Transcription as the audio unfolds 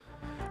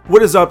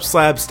What is up,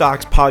 Slab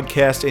Stocks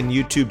podcast and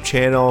YouTube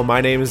channel?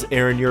 My name is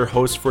Aaron, your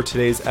host for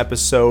today's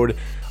episode.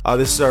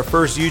 This is our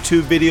first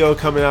YouTube video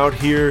coming out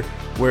here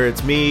where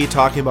it's me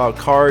talking about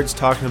cards,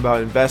 talking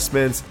about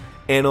investments,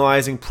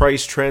 analyzing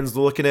price trends,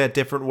 looking at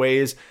different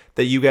ways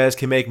that you guys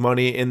can make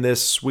money in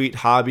this sweet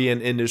hobby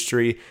and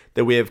industry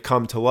that we have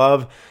come to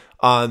love.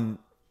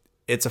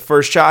 It's a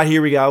first shot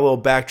here. We got a little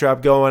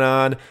backdrop going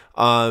on.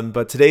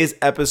 But today's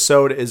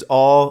episode is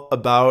all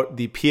about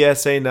the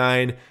PSA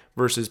 9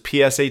 versus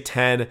PSA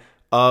 10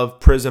 of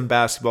Prizm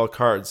basketball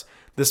cards.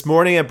 This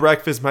morning at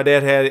breakfast, my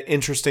dad had an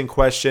interesting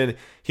question.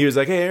 He was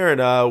like, "Hey, Aaron,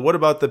 what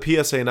about the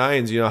PSA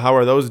 9s? How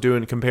are those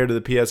doing compared to the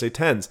PSA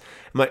 10s?"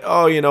 I'm like,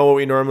 what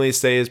we normally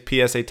say is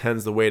PSA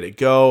 10's the way to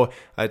go.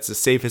 It's the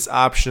safest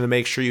option to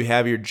make sure you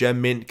have your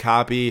gem mint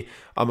copy.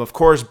 Of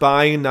course,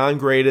 buying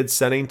non-graded,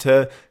 sending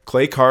to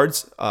Clay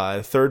Cards,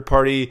 a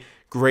third-party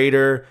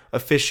grader,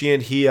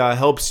 officiant. He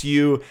helps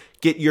you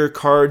get your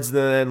cards,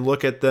 then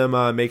look at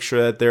them, make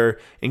sure that they're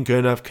in good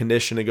enough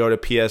condition to go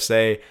to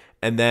PSA,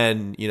 and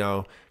then,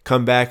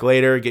 come back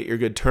later, get your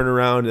good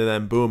turnaround, and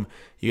then boom,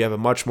 you have a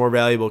much more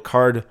valuable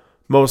card,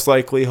 most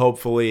likely,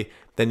 hopefully,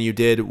 than you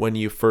did when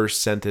you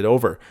first sent it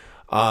over.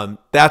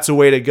 That's a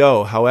way to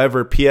go.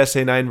 However,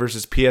 PSA 9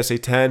 versus PSA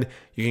 10,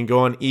 you can go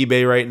on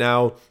eBay right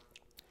now,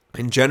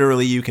 and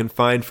generally you can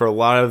find for a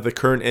lot of the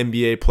current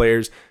NBA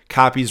players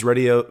copies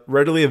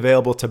readily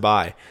available to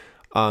buy.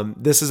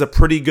 This is a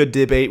pretty good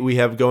debate we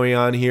have going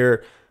on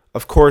here.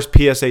 Of course,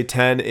 PSA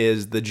 10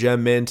 is the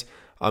gem mint.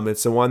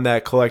 It's the one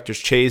that collectors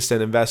chase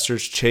and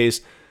investors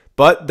chase.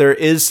 But there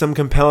is some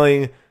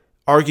compelling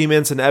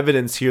arguments and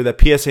evidence here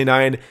that PSA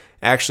 9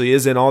 actually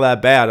isn't all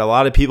that bad. A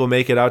lot of people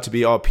make it out to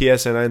be,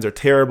 PSA 9s are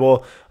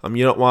terrible.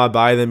 You don't want to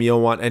buy them. You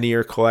don't want any of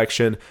your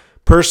collection.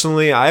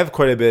 Personally, I have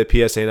quite a bit of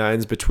PSA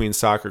 9s between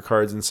soccer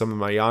cards and some of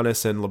my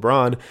Giannis and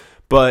LeBron.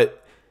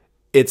 But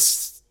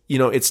it's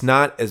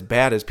not as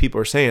bad as people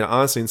are saying.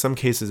 Honestly, in some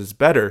cases, it's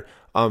better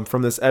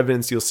from this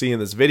evidence you'll see in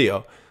this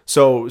video.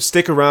 So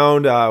stick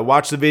around,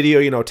 watch the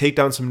video, take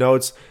down some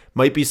notes.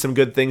 Might be some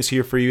good things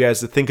here for you guys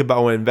to think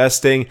about when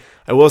investing.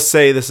 I will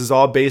say this is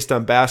all based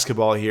on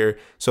basketball here.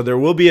 So there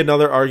will be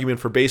another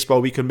argument for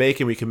baseball we can make,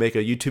 and we can make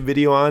a YouTube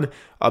video on.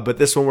 But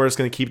this one we're just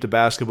going to keep to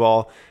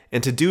basketball.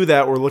 And to do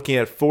that, we're looking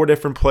at 4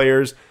 different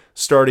players,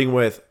 starting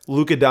with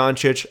Luka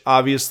Doncic,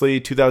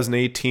 obviously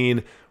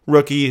 2018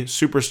 rookie,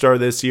 superstar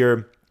this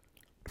year.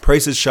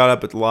 Prices shot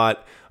up a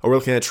lot. We're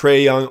looking at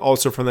Trae Young,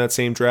 also from that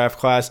same draft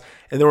class.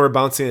 And then we're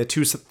bouncing the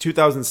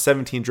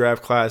 2017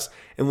 draft class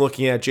and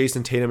looking at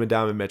Jason Tatum and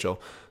Donovan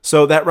Mitchell.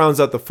 So that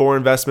rounds out the 4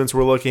 investments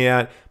we're looking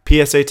at: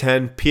 PSA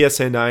 10,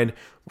 PSA 9.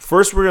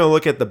 First, we're going to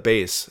look at the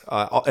base.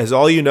 As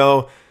all you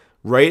know,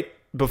 right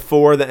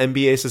before the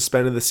NBA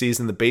suspended the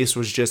season, the base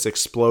was just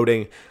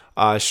exploding.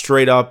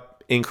 Straight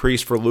up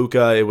increase for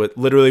Luka. It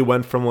literally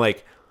went from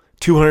like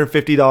 $250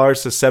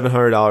 to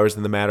 $700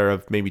 in the matter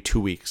of maybe 2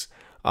 weeks.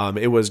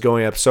 It was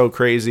going up so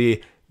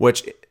crazy,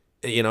 which,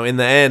 in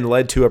the end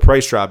led to a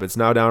price drop. It's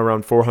now down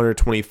around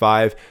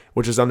 $425,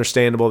 which is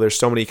understandable. There's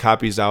so many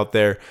copies out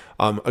there.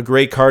 A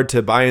great card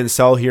to buy and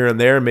sell here and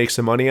there and make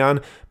some money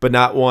on, but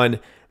not one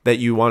that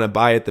you want to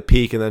buy at the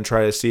peak and then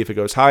try to see if it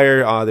goes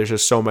higher. There's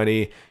just so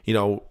many,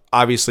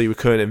 obviously we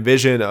couldn't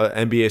envision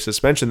an NBA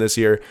suspension this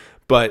year,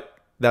 but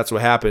that's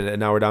what happened. And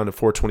now we're down to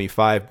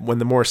 $425 when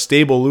the more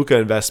stable Luka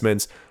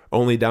investments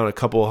only down a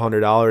couple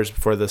 $100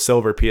 for the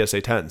silver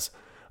PSA 10s.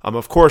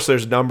 Of course,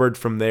 there's numbered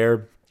from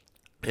there,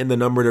 and the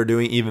numbered are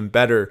doing even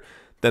better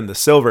than the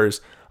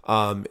silvers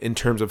in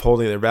terms of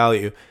holding their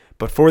value.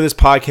 But for this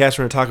podcast,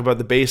 we're going to talk about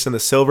the base and the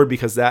silver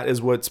because that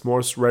is what's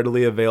most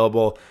readily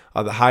available,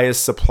 the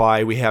highest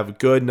supply. We have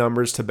good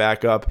numbers to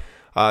back up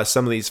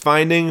some of these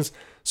findings.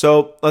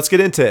 So let's get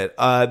into it.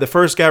 The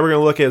first guy we're going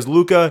to look at is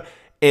Luka,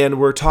 and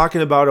we're talking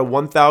about a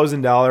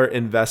 $1,000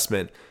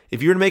 investment.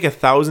 If you were to make a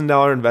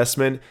 $1,000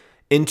 investment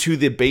into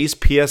the base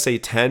PSA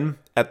 10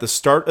 at the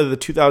start of the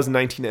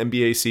 2019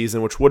 NBA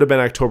season, which would have been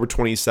October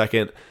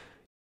 22nd,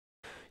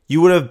 you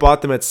would have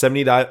bought them at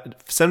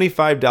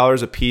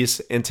 $75 a piece,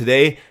 and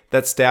today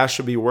that stash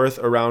should be worth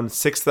around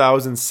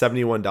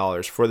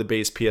 $6,071 for the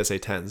base PSA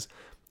 10s.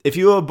 If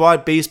you have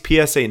bought base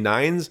PSA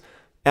 9s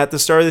at the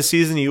start of the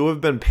season, you would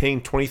have been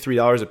paying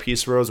 $23 a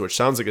piece for those, which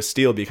sounds like a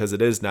steal because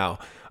it is now.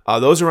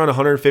 Those are around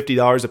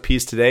 $150 a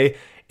piece today,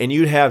 and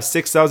you'd have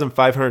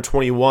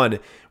 $6,521,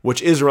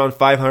 which is around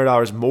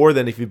 $500 more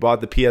than if you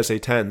bought the PSA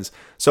 10s.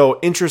 So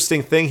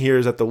interesting thing here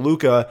is that the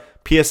Luka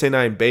PSA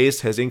 9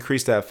 base has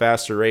increased at a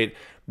faster rate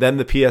than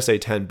the PSA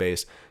 10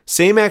 base.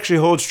 Same actually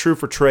holds true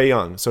for Trae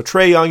Young. So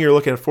Trae Young, you're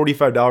looking at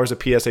 $45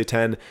 a PSA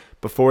 10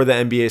 before the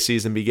NBA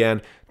season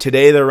began.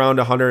 Today they're around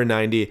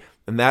 $190,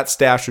 and that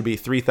stash would be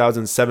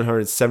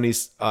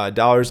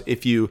 $3,770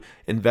 if you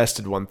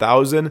invested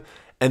 $1,000.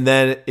 And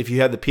then if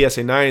you had the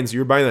PSA 9s,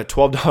 you're buying at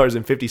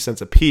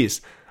 $12.50 a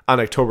piece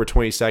on October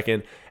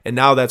 22nd, and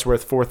now that's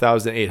worth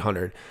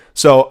 $4,800.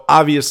 So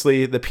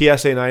obviously the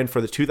PSA 9 for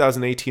the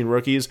 2018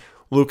 rookies,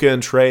 Luka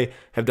and Trae,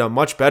 have done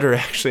much better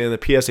actually than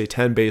the PSA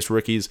 10 based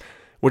rookies,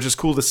 which is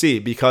cool to see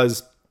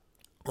because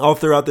all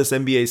throughout this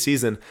NBA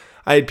season,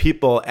 I had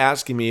people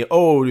asking me,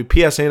 oh, do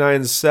PSA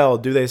 9s sell?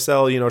 Do they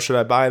sell? Should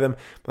I buy them? I'm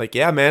like,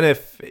 yeah, man,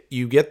 if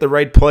you get the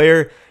right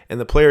player and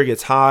the player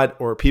gets hot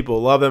or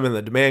people love him and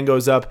the demand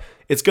goes up,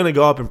 it's going to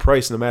go up in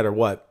price no matter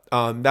what.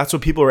 That's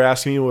what people were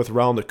asking me with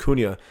Ronald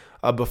Acuna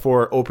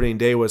before opening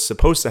day was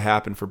supposed to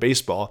happen for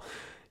baseball.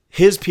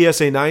 His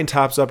PSA 9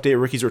 Topps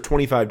Update rookies were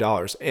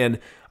 $25. And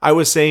I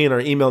was saying in our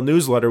email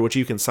newsletter, which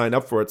you can sign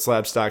up for at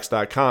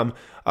slabstocks.com,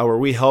 where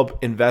we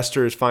help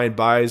investors find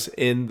buys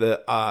in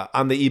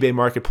on the eBay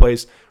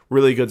marketplace.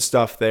 Really good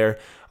stuff there.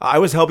 I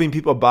was helping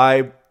people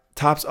buy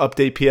Topps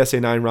Update PSA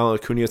 9 Ronald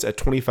Acuna's at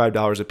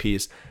 $25 a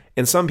piece.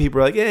 And some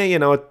people are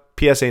like,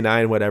 PSA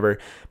 9, whatever.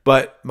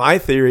 But my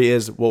theory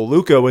is, well,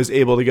 Luka was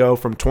able to go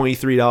from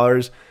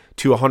 $23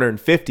 to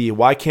 $150.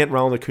 Why can't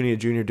Ronald Acuna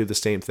Jr. do the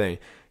same thing?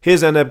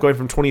 His ended up going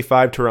from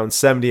 25 to around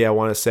 70, I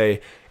want to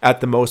say,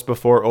 at the most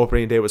before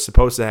opening day was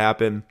supposed to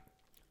happen.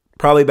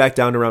 Probably back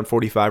down to around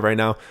 45 right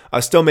now.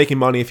 Still making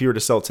money if you were to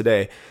sell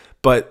today.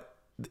 But,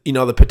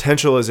 the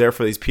potential is there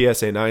for these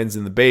PSA 9s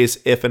in the base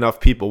if enough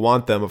people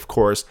want them, of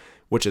course,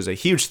 which is a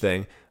huge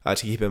thing to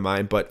keep in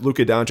mind. But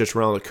Luka Doncic,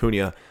 Ronald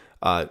Acuna,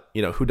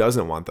 who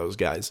doesn't want those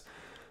guys?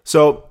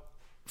 So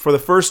for the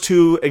first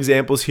two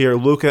examples here,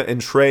 Luka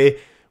and Trey,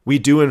 we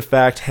do in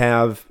fact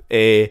have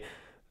a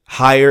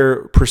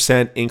higher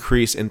percent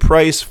increase in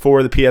price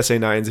for the PSA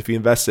 9s. If you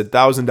invested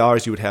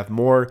 $1,000, you would have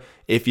more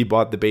if you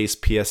bought the base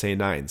PSA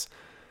 9s.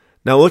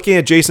 Now looking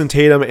at Jason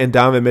Tatum and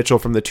Donovan Mitchell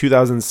from the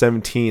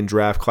 2017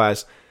 draft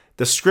class,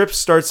 the script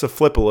starts to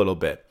flip a little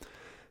bit.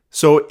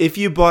 So if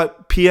you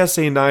bought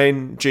PSA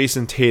 9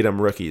 Jason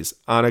Tatum rookies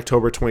on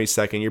October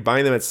 22nd, you're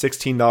buying them at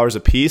 $16 a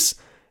piece.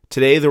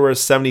 Today there was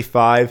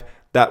 75.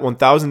 That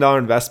 $1,000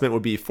 investment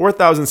would be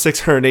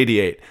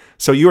 $4,688.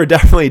 So you are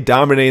definitely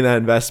dominating that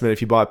investment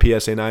if you bought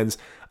PSA 9s.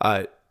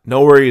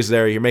 No worries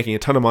there. You're making a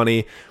ton of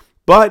money.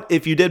 But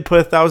if you did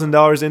put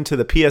 $1,000 into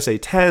the PSA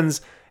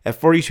 10s at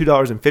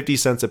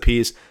 $42.50 a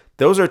piece,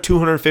 those are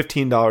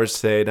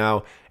 $215 today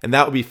now, and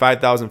that would be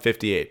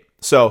 $5,058.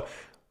 So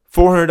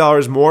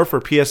 $400 more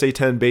for PSA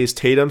 10 base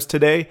Tatums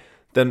today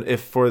than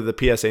if for the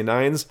PSA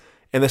 9s.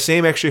 And the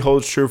same actually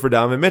holds true for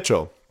Donovan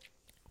Mitchell,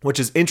 which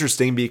is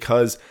interesting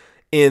because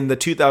in the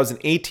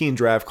 2018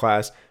 draft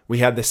class, we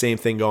had the same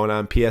thing going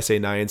on, PSA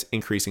 9s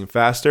increasing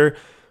faster.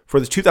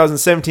 For the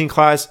 2017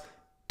 class,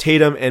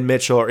 Tatum and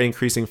Mitchell are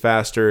increasing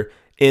faster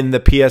in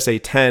the PSA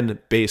 10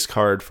 base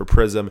card for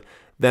Prism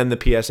than the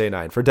PSA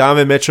 9. For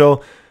Donovan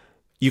Mitchell,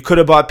 you could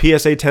have bought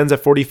PSA 10s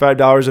at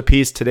 $45 a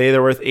piece. Today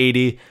they're worth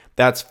 $80.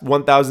 That's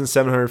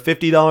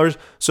 $1,750.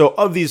 So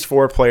of these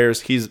four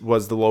players, he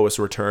was the lowest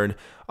return.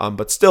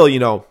 But still,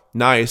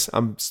 nice.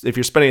 If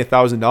you're spending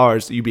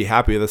 $1,000, you'd be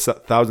happy with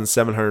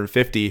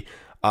 $1,750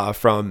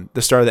 from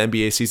the start of the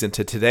NBA season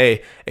to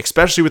today,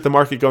 especially with the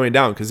market going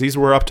down because these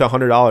were up to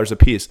 $100 a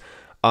piece.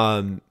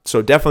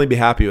 So definitely be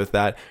happy with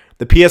that.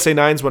 The PSA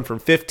 9s went from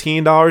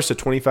 $15 to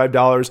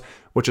 $25,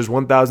 which is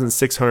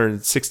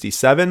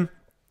 $1,667.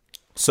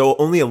 So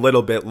only a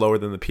little bit lower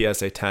than the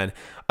PSA 10.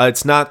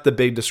 It's not the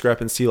big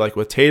discrepancy like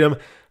with Tatum.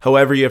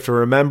 However, you have to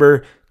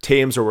remember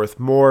Tatums are worth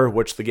more,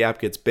 which the gap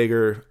gets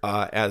bigger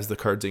as the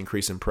cards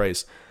increase in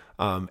price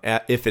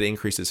if it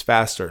increases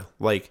faster,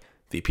 like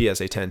the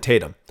PSA 10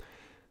 Tatum.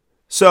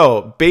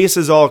 So base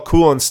is all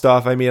cool and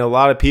stuff. I mean, a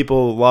lot of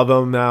people love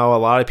them now. A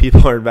lot of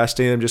people are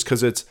investing in them just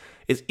because it's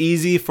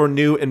easy for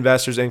new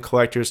investors and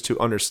collectors to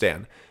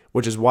understand,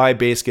 which is why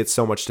base gets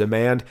so much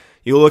demand.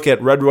 You look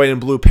at red, white,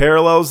 and blue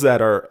parallels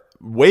that are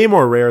way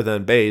more rare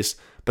than base,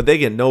 but they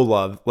get no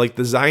love. Like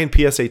the Zion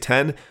PSA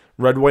 10,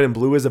 red, white, and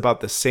blue is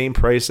about the same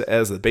price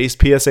as the base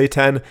PSA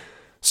 10.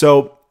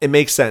 So it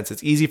makes sense.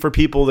 It's easy for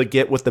people to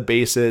get what the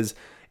base is.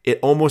 It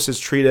almost is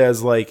treated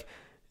as like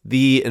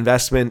the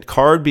investment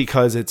card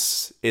because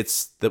it's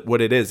what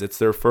it is. It's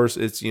their first,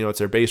 it's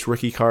their base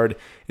rookie card.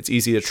 It's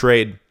easy to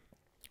trade.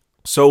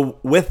 So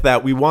with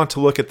that, we want to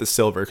look at the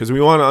silver because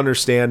we want to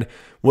understand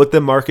what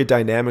the market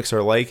dynamics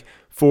are like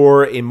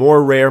for a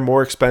more rare,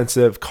 more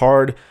expensive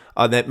card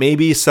that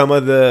maybe some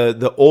of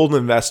the old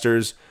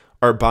investors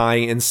are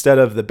buying instead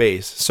of the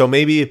base. So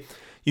maybe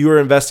you were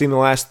investing the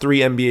last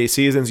 3 NBA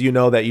seasons, you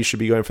know that you should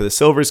be going for the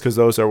silvers because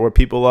those are what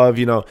people love.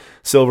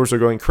 Silvers are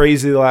going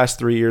crazy the last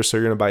 3 years, so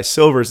you're going to buy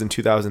silvers in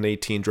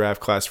 2018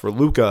 draft class for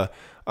Luka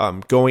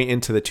going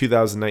into the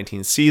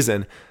 2019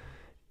 season.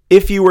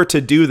 If you were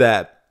to do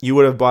that, you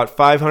would have bought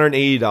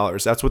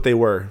 $580. That's what they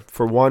were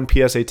for one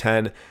PSA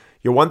 10.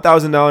 Your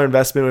 $1,000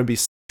 investment would be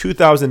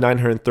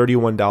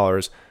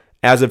 $2,931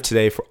 as of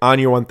today on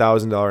your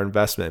 $1,000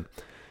 investment.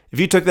 If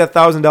you took that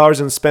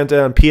 $1,000 and spent it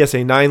on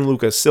PSA 9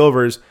 Luka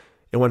Silvers,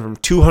 it went from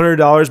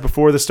 $200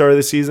 before the start of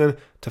the season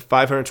to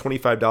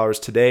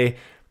 $525 today.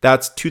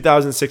 That's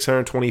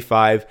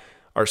 $2,625.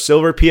 Our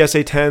silver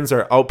PSA 10s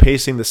are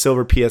outpacing the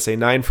silver PSA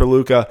 9 for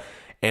Luka.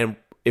 And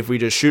if we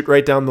just shoot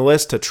right down the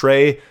list to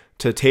Trey,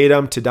 to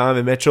Tatum, to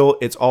Donovan Mitchell,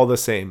 it's all the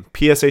same.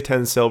 PSA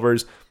 10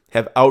 silvers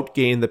have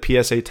outgained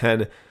the PSA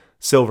 10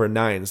 silver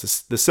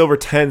 9s. The silver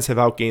 10s have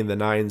outgained the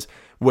 9s,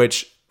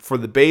 which for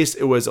the base,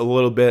 it was a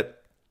little bit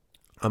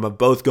of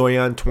both going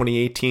on.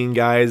 2018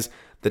 guys,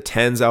 the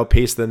 10s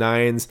outpaced the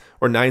 9s,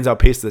 or 9s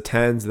outpaced the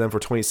 10s. And then for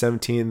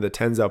 2017, the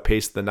 10s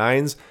outpaced the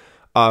 9s.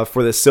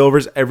 For the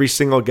silvers, every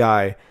single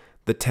guy,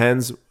 the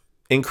 10s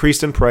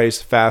increased in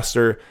price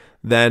faster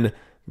than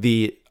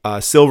the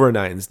silver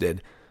 9s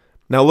did.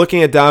 Now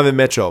looking at Donovan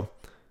Mitchell,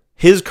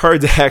 his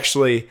cards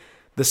actually,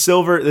 the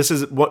silver, this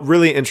is what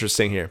really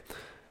interesting here.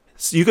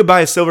 So you could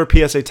buy a silver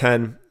PSA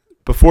 10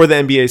 before the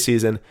NBA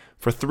season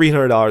for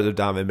 $300 of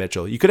Donovan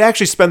Mitchell. You could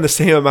actually spend the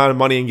same amount of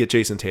money and get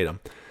Jason Tatum.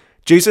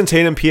 Jason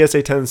Tatum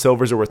PSA 10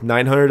 silvers are worth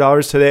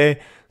 $900 today,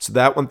 so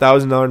that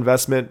 $1,000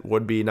 investment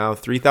would be now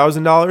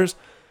 $3,000.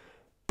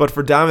 But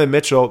for Donovan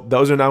Mitchell,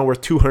 those are now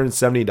worth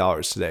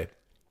 $270 today.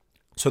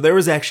 So there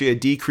was actually a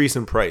decrease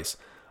in price.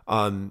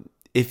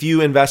 If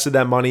you invested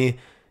that money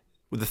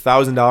with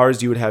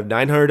 $1,000, you would have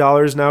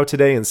 $900 now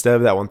today instead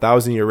of that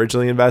 $1,000 you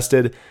originally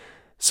invested.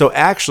 So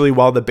actually,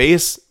 while the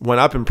base went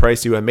up in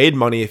price, you had made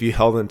money if you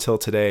held until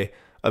today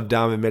of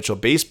Donovan Mitchell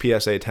base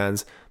PSA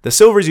 10s. The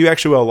silvers, you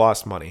actually will have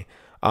lost money,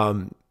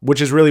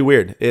 which is really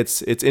weird.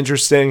 It's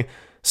interesting.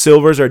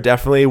 Silvers are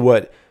definitely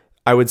what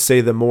I would say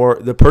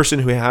the person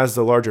who has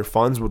the larger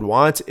funds would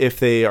want if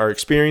they are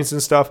experienced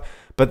and stuff.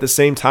 But at the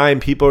same time,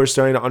 people are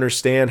starting to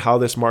understand how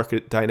this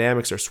market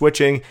dynamics are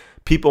switching.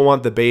 People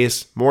want the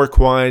base, more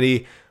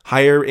quantity,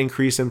 higher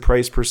increase in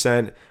price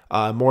percent,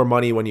 more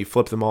money when you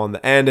flip them all in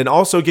the end, and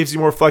also gives you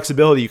more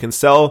flexibility. You can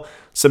sell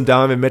some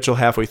Donovan Mitchell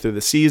halfway through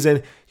the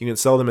season. You can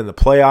sell them in the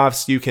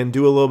playoffs. You can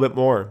do a little bit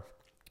more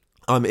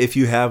if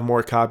you have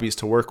more copies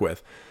to work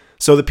with.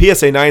 So the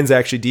PSA 9s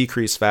actually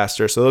decreased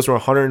faster. So those were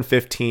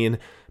 115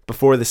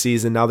 before the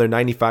season. Now they're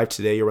 95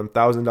 today. Your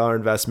 $1,000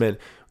 investment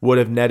would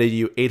have netted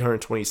you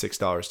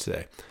 $826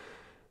 today.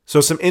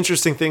 So some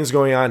interesting things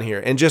going on here.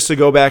 And just to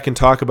go back and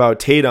talk about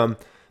Tatum,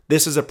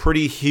 this is a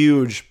pretty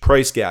huge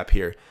price gap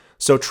here.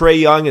 So Trae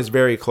Young is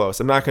very close.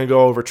 I'm not going to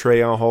go over Trae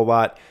Young a whole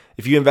lot.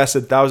 If you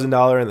invested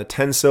 $1,000 in the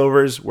 10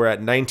 silvers, we're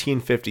at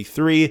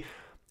 $19.53.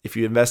 If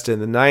you invested in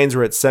the 9s,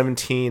 we're at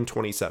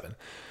 $17.27.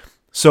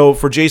 So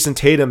for Jason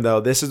Tatum, though,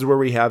 this is where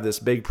we have this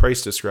big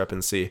price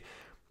discrepancy.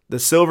 The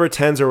silver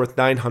 10s are worth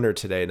 $900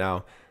 today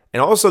now.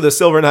 And also the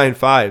silver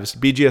 9.5s,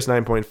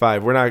 BGS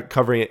 9.5. We're not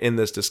covering it in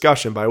this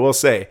discussion, but I will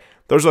say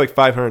those are like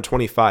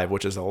 $525,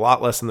 which is a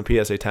lot less than the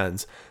PSA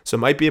 10s. So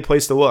it might be a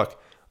place to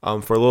look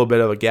for a little bit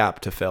of a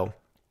gap to fill.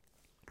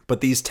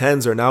 But these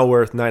 10s are now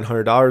worth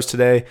 $900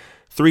 today,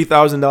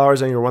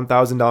 $3,000 on your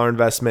 $1,000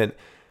 investment.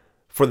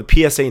 For the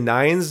PSA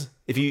 9s,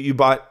 if you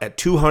bought at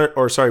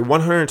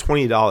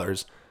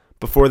 $120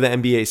 before the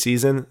NBA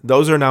season,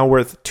 those are now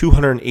worth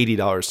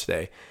 $280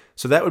 today.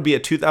 So that would be a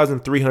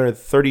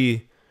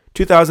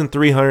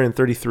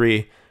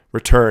 $2,333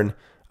 return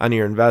on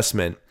your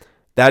investment.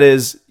 That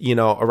is,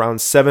 around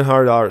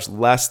 $700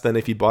 less than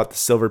if you bought the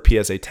silver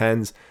PSA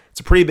 10s. It's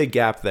a pretty big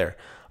gap there.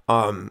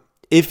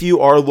 If you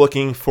are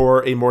looking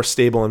for a more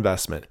stable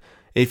investment,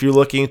 if you're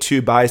looking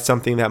to buy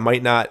something that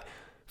might not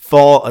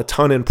fall a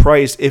ton in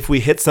price, if we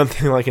hit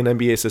something like an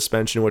NBA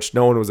suspension, which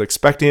no one was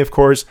expecting, of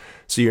course,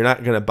 so you're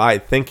not going to buy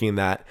thinking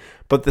that.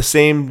 But the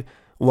same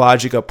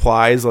logic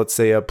applies. Let's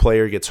say a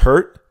player gets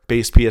hurt,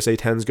 base PSA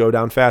 10s go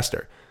down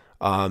faster.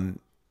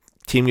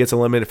 Team gets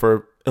eliminated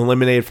from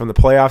the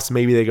playoffs,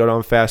 maybe they go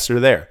down faster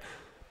there.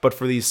 But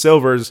for these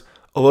silvers,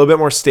 a little bit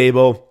more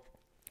stable,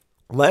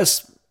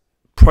 less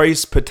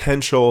price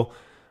potential,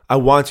 I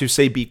want to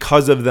say,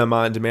 because of the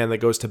amount of demand that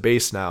goes to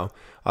base now.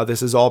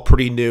 This is all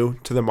pretty new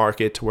to the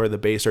market to where the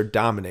base are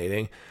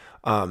dominating.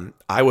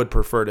 I would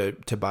prefer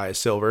to buy a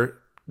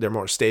silver. They're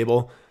more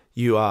stable.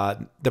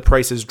 The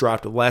prices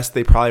dropped less.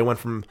 They probably went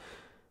from,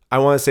 I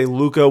want to say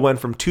Luka went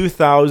from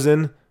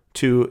 $2,000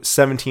 to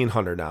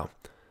 $1,700 now,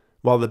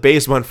 while the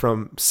base went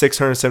from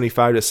 $675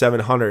 to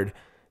 $700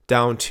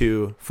 down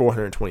to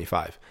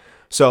 $425.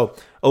 So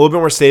a little bit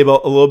more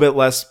stable, a little bit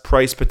less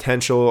price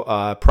potential,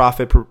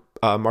 profit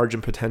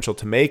margin potential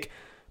to make,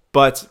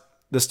 but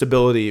the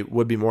stability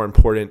would be more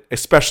important,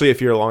 especially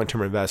if you're a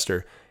long-term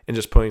investor and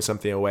just putting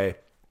something away.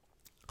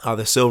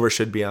 The silver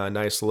should be on a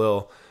nice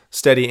little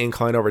steady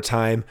incline over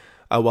time,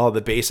 while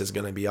the base is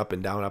going to be up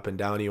and down, up and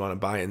down. You want to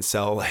buy and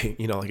sell like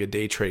a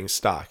day trading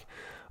stock.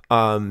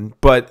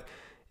 But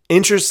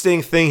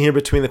interesting thing here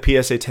between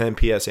the PSA 10 and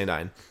PSA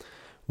 9.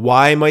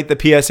 Why might the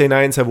PSA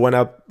 9s have went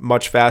up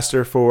much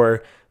faster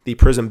for the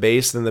Prism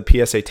base than the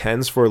PSA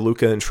 10s for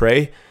Luka and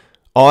Trae?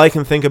 All I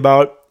can think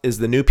about is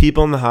the new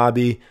people in the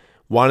hobby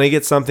want to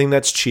get something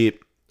that's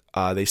cheap.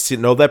 They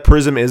know that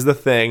Prism is the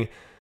thing,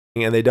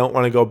 and they don't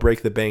want to go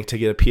break the bank to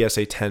get a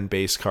PSA 10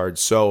 base card.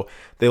 So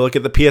they look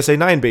at the PSA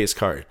 9 base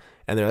card,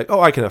 and they're like,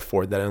 oh, I can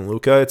afford that in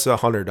Luka. It's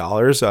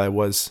 $100. I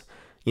was,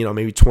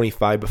 maybe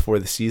 $25 before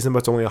the season, but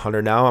it's only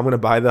 $100 now. I'm going to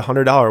buy the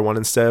 $100 one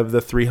instead of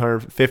the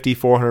 $350, $400,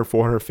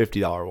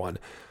 $450 one.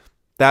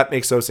 That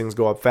makes those things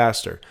go up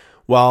faster.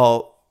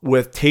 While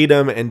with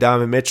Tatum and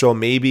Donovan Mitchell,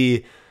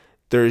 maybe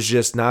there's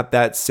just not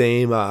that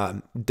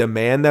same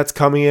demand that's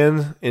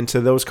coming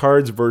into those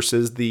cards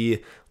versus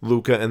the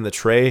Luka and the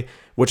Trae,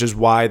 which is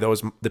why the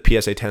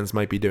PSA 10s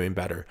might be doing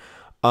better.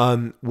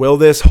 Will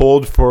this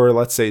hold for,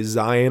 let's say,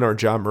 Zion or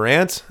Ja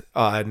Morant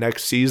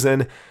next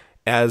season?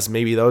 as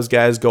maybe those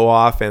guys go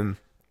off and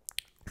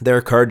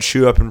their cards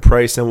shoot up in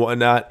price and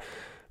whatnot.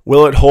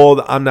 Will it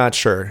hold? I'm not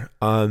sure.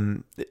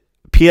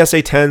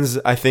 PSA 10s,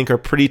 I think, are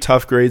pretty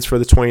tough grades for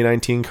the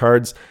 2019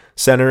 cards.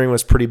 Centering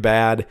was pretty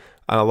bad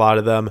on a lot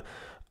of them.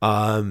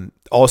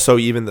 Also,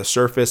 even the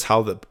surface,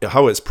 how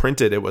it's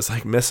printed, it was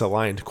like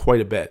misaligned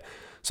quite a bit.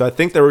 So I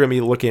think that we're going to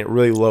be looking at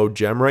really low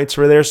gem rates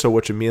for there, so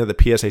which would mean that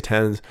the PSA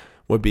 10s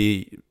would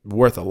be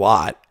worth a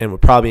lot and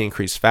would probably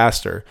increase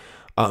faster.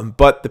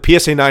 But the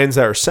PSA 9s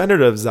that are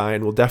centered of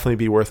Zion will definitely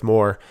be worth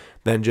more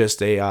than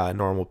just a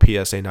normal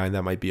PSA 9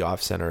 that might be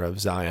off center of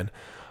Zion.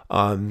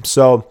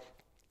 So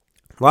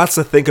lots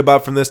to think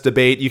about from this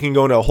debate. You can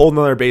go into a whole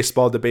nother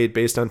baseball debate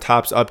based on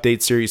Topps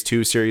Update Series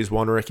 2, Series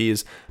 1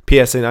 rookies,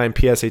 PSA 9,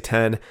 PSA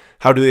 10.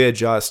 How do they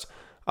adjust?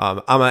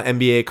 I'm an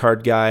NBA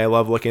card guy. I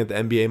love looking at the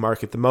NBA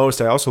market the most.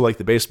 I also like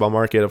the baseball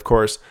market, of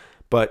course,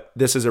 but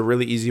this is a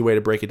really easy way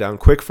to break it down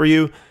quick for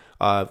you.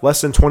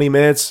 Less than 20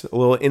 minutes, a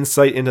little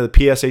insight into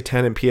the PSA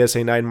 10 and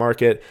PSA 9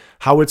 market,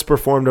 how it's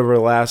performed over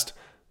the last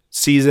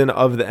season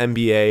of the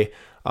NBA.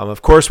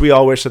 Of course, we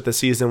all wish that the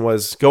season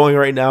was going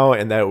right now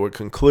and that it would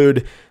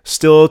conclude.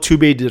 Still to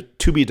be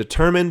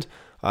determined.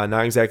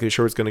 Not exactly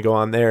sure what's going to go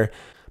on there,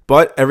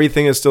 but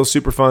everything is still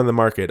super fun in the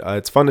market.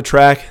 It's fun to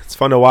track. It's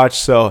fun to watch.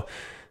 So,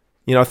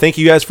 thank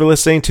you guys for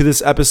listening to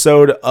this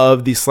episode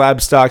of the Slab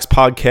Stocks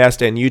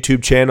podcast and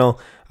YouTube channel.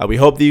 We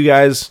hope that you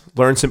guys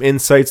learned some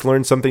insights,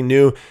 learned something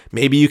new.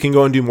 Maybe you can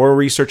go and do more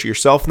research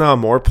yourself now,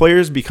 more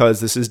players,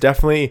 because this is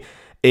definitely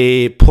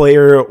a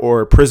player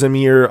or prism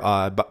year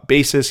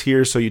basis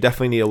here, so you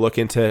definitely need to look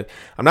into it.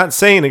 I'm not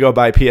saying to go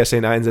buy PSA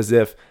 9s as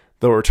if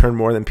they'll return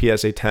more than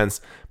PSA 10s,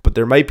 but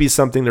there might be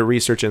something to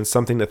research and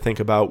something to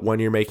think about when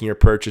you're making your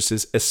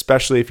purchases,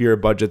 especially if you're a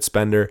budget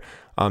spender.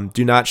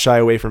 Do not shy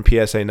away from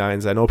PSA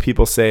 9s. I know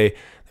people say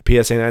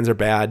the PSA 9s are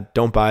bad,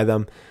 don't buy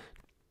them.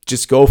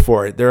 Just go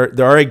for it. They're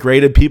already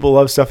graded. People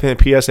love stuff in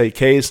a PSA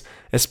case,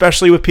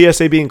 especially with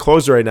PSA being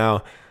closed right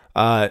now.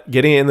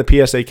 Getting it in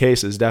the PSA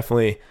case is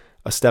definitely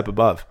a step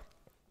above.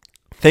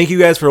 Thank you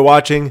guys for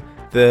watching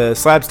the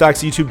Slab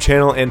Stocks YouTube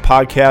channel and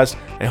podcast.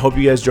 I hope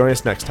you guys join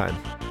us next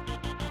time.